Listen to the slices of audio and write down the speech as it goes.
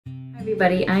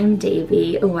Everybody, I'm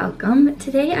Davy. Welcome.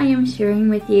 Today I am sharing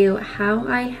with you how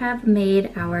I have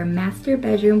made our master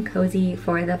bedroom cozy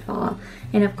for the fall,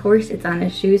 and of course it's on a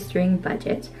shoestring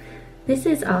budget. This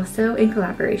is also in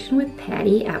collaboration with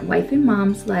Patty at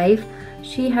Wifeandmomslife.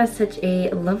 She has such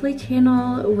a lovely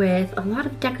channel with a lot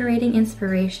of decorating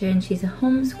inspiration. She's a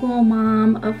homeschool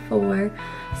mom of 4,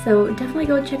 so definitely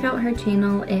go check out her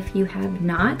channel if you have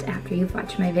not after you've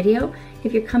watched my video.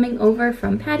 If you're coming over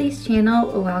from Patty's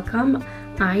channel, welcome.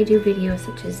 I do videos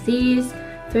such as these,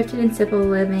 thrifted and simple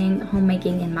living,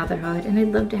 homemaking, and motherhood, and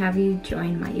I'd love to have you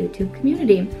join my YouTube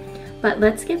community. But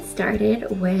let's get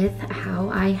started with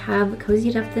how I have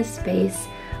cozied up this space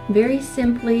very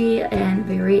simply and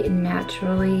very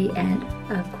naturally, and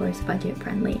of course budget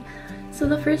friendly. So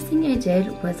the first thing I did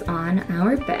was on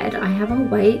our bed. I have a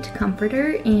white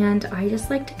comforter and I just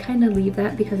like to kind of leave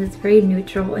that because it's very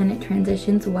neutral and it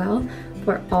transitions well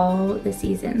for all the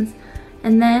seasons.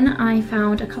 And then I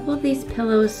found a couple of these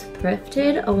pillows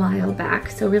thrifted a while back,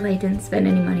 so really I didn't spend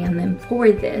any money on them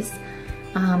for this.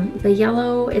 The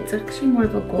yellow, it's actually more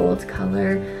of a gold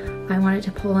color. I wanted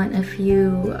to pull in a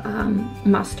few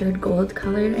mustard gold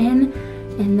color in,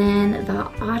 and then the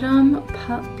autumn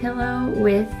pillow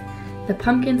with the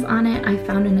pumpkins on it I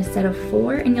found in a set of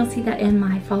 4, and you'll see that in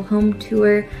my fall home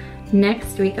tour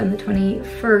next week on the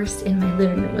 21st in my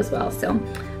living room as well, so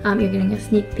you're getting a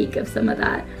sneak peek of some of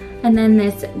that. And then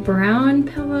this brown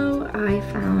pillow I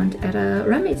found at a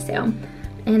rummage sale,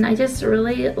 and I just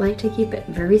really like to keep it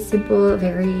very simple,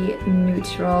 very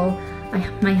neutral.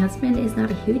 My husband is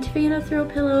not a huge fan of throw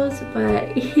pillows, but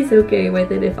he's okay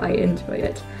with it if I enjoy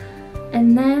it.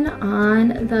 And then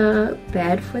on the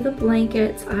bed for the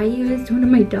blankets, I used one of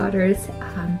my daughter's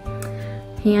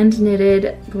hand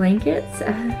knitted blankets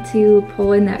to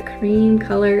pull in that cream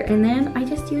color, and then I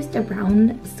just used a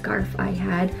brown scarf I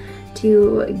had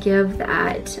to give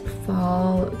that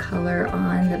fall color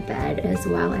on the bed as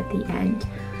well at the end.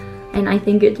 And I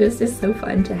think it just is so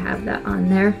fun to have that on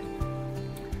there.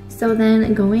 So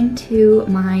then going to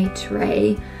my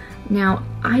tray. Now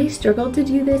I struggled to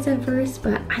do this at first,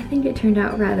 but I think it turned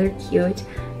out rather cute,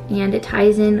 and it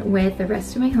ties in with the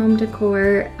rest of my home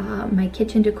decor, my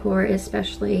kitchen decor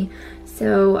especially.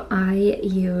 So I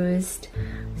used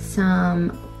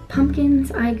some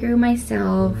pumpkins I grew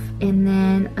myself, and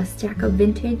then a stack of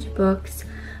vintage books,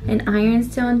 an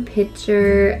ironstone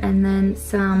pitcher, and then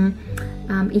some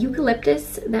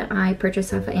eucalyptus that I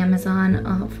purchased off of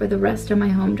Amazon for the rest of my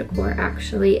home decor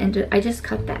actually, and I just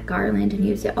cut that garland and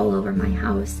used it all over my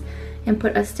house and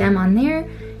put a stem on there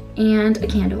and a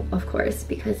candle, of course,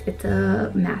 because it's a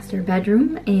master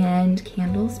bedroom and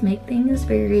candles make things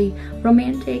very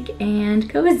romantic and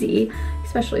cozy,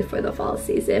 especially for the fall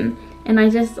season. And I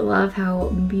just love how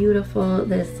beautiful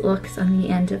this looks on the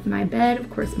end of my bed. Of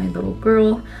course, my little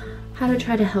girl had to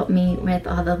try to help me with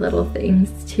all the little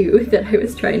things too that I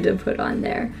was trying to put on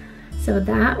there. So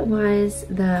that was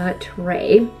the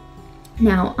tray.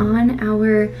 Now on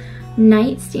our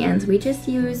nightstands, we just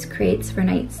use crates for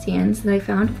nightstands that I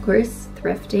found, of course,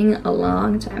 thrifting a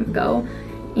long time ago.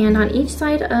 And on each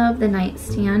side of the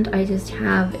nightstand, I just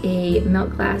have a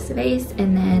milk glass vase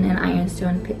and then an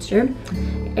ironstone pitcher.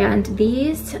 And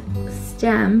these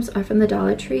stems are from the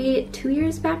Dollar Tree 2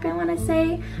 years back, I want to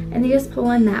say. And they just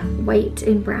pull in that white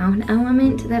and brown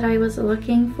element that I was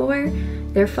looking for.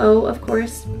 They're faux, of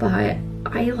course, but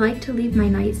I like to leave my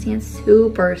nightstand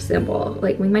super simple.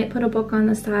 Like, we might put a book on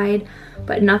the side,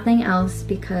 but nothing else,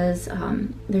 because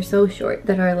they're so short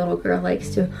that our little girl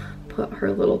likes to put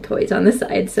her little toys on the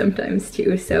side sometimes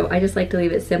too. So I just like to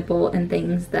leave it simple and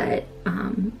things that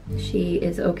she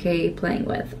is okay playing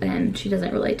with, and she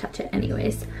doesn't really touch it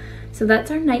anyways. So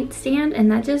that's our nightstand, and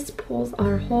that just pulls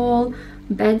our whole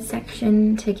bed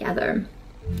section together.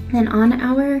 And on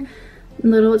our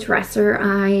little dresser,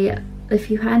 if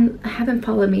you haven't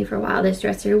followed me for a while, this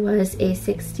dresser was a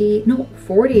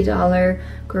 $40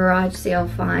 garage sale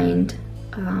find,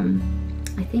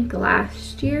 I think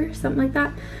last year, something like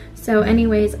that. So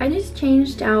anyways, I just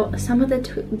changed out some of the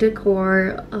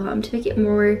decor to make it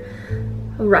more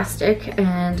rustic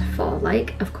and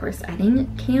fall-like. Of course, adding a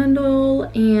candle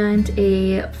and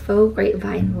a faux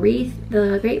grapevine wreath.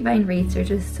 The grapevine wreaths are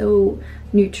just so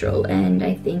neutral and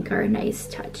I think are a nice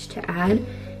touch to add.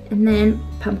 And then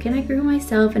pumpkin I grew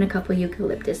myself and a couple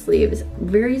eucalyptus leaves.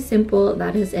 Very simple,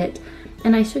 that is it.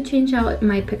 And I should change out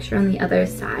my picture on the other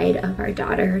side of our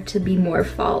daughter to be more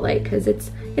fall-like, because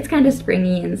it's kind of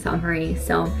springy and summery.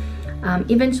 So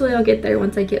eventually I'll get there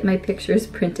once I get my pictures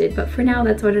printed, but for now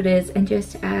that's what it is, and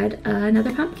just add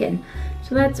another pumpkin.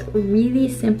 So that's really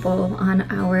simple on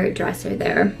our dresser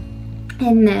there.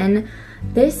 And then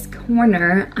This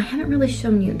corner, I haven't really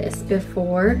shown you this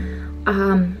before.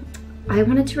 I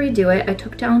wanted to redo it. I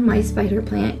took down my spider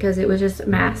plant because it was just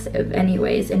massive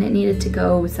anyways and it needed to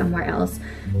go somewhere else.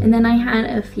 And then I had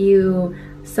a few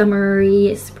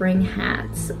summery spring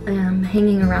hats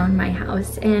hanging around my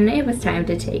house, and it was time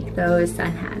to take those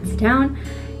sun hats down.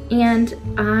 And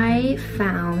I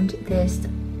found this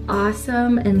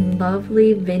awesome and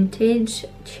lovely vintage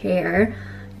chair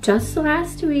just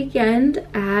last weekend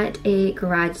at a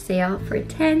garage sale for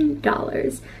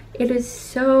 $10. It is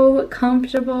so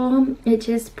comfortable. It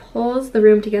just pulls the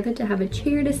room together to have a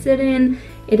chair to sit in.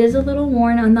 It is a little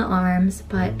worn on the arms,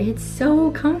 but it's so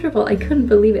comfortable. I couldn't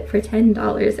believe it for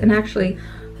 $10. And actually,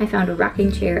 I found a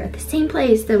rocking chair at the same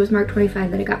place that was marked 25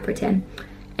 that I got for 10.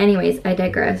 Anyways, I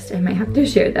digressed. I might have to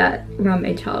share that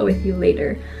rummage haul with you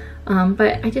later.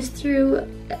 But I just threw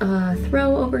a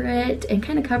throw over it and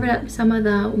kind of covered up some of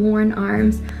the worn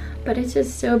arms. But it's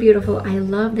just so beautiful. I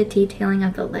love the detailing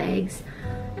of the legs.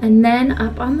 And then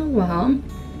up on the wall,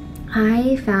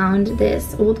 I found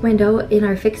this old window in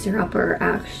our fixer-upper.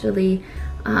 Actually,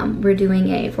 we're doing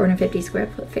a 450 square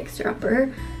foot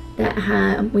fixer-upper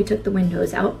that we took the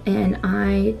windows out, and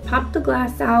I popped the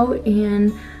glass out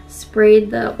and sprayed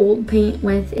the old paint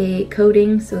with a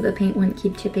coating so the paint wouldn't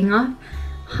keep chipping off.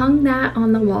 Hung that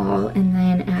on the wall and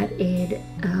then added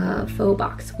a faux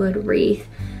boxwood wreath.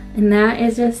 And that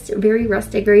is just very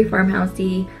rustic, very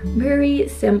farmhousey, very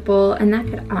simple, and that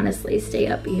could honestly stay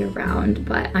up year round,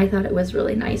 but I thought it was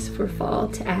really nice for fall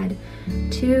to add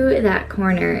to that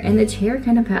corner. And the chair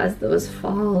kind of has those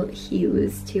fall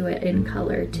hues to it in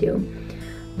color too.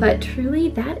 But truly,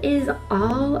 that is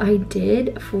all I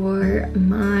did for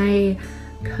my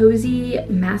cozy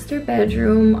master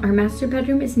bedroom. Our master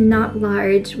bedroom is not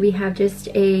large. We have just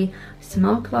a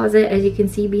small closet, as you can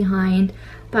see behind,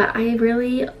 but I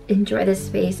really enjoy this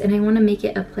space and I want to make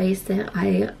it a place that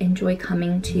I enjoy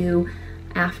coming to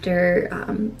after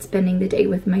spending the day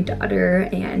with my daughter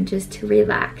and just to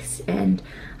relax. And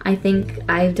I think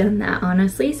I've done that,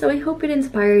 honestly, so I hope it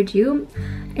inspired you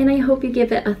and I hope you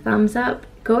give it a thumbs up.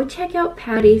 Go check out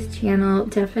Patty's channel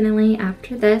definitely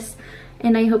after this,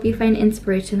 and I hope you find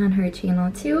inspiration on her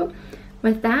channel too.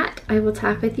 With that, I will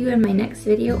talk with you in my next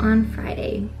video on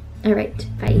Friday. All right,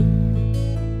 bye.